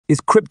Is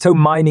crypto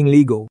mining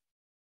legal?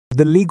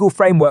 The legal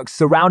framework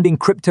surrounding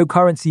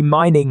cryptocurrency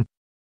mining.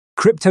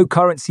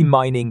 Cryptocurrency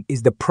mining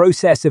is the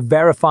process of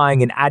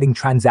verifying and adding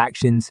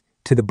transactions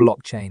to the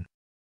blockchain.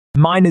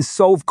 Miners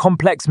solve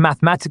complex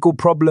mathematical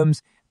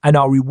problems and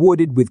are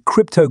rewarded with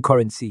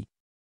cryptocurrency.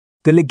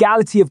 The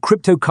legality of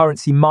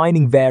cryptocurrency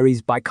mining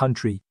varies by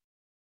country.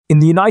 In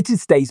the United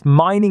States,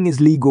 mining is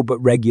legal but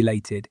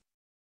regulated.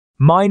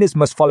 Miners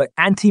must follow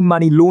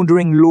anti-money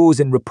laundering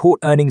laws and report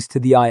earnings to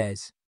the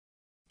IRS.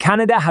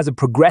 Canada has a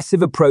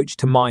progressive approach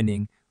to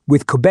mining,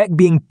 with Quebec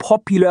being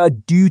popular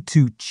due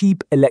to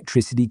cheap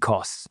electricity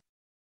costs.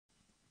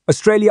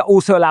 Australia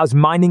also allows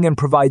mining and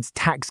provides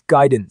tax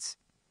guidance.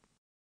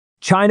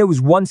 China was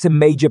once a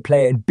major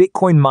player in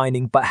Bitcoin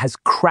mining but has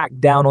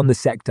cracked down on the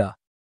sector.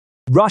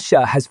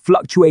 Russia has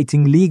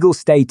fluctuating legal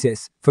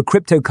status for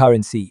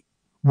cryptocurrency,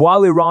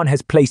 while Iran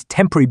has placed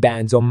temporary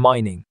bans on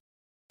mining.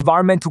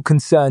 Environmental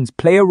concerns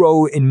play a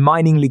role in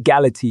mining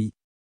legality.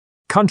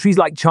 Countries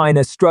like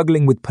China,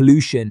 struggling with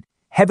pollution,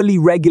 heavily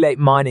regulate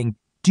mining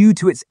due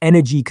to its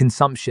energy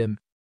consumption.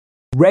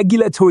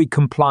 Regulatory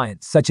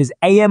compliance, such as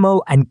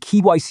AML and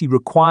KYC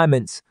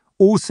requirements,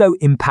 also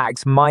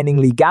impacts mining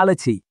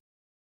legality.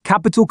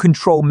 Capital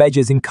control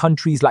measures in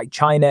countries like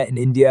China and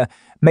India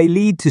may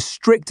lead to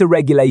stricter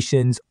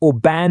regulations or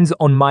bans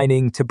on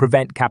mining to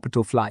prevent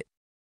capital flight.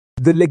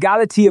 The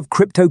legality of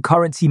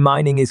cryptocurrency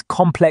mining is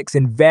complex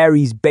and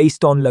varies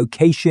based on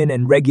location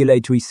and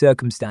regulatory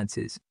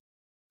circumstances.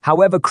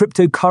 However,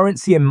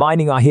 cryptocurrency and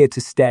mining are here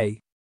to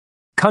stay.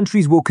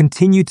 Countries will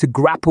continue to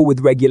grapple with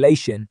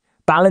regulation,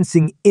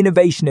 balancing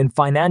innovation and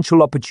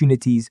financial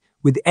opportunities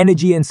with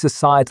energy and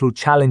societal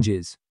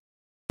challenges.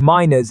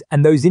 Miners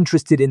and those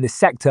interested in the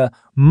sector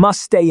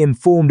must stay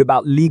informed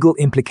about legal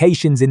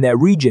implications in their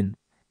region.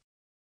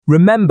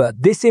 Remember,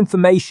 this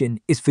information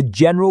is for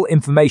general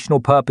informational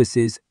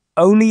purposes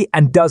only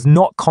and does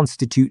not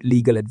constitute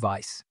legal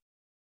advice.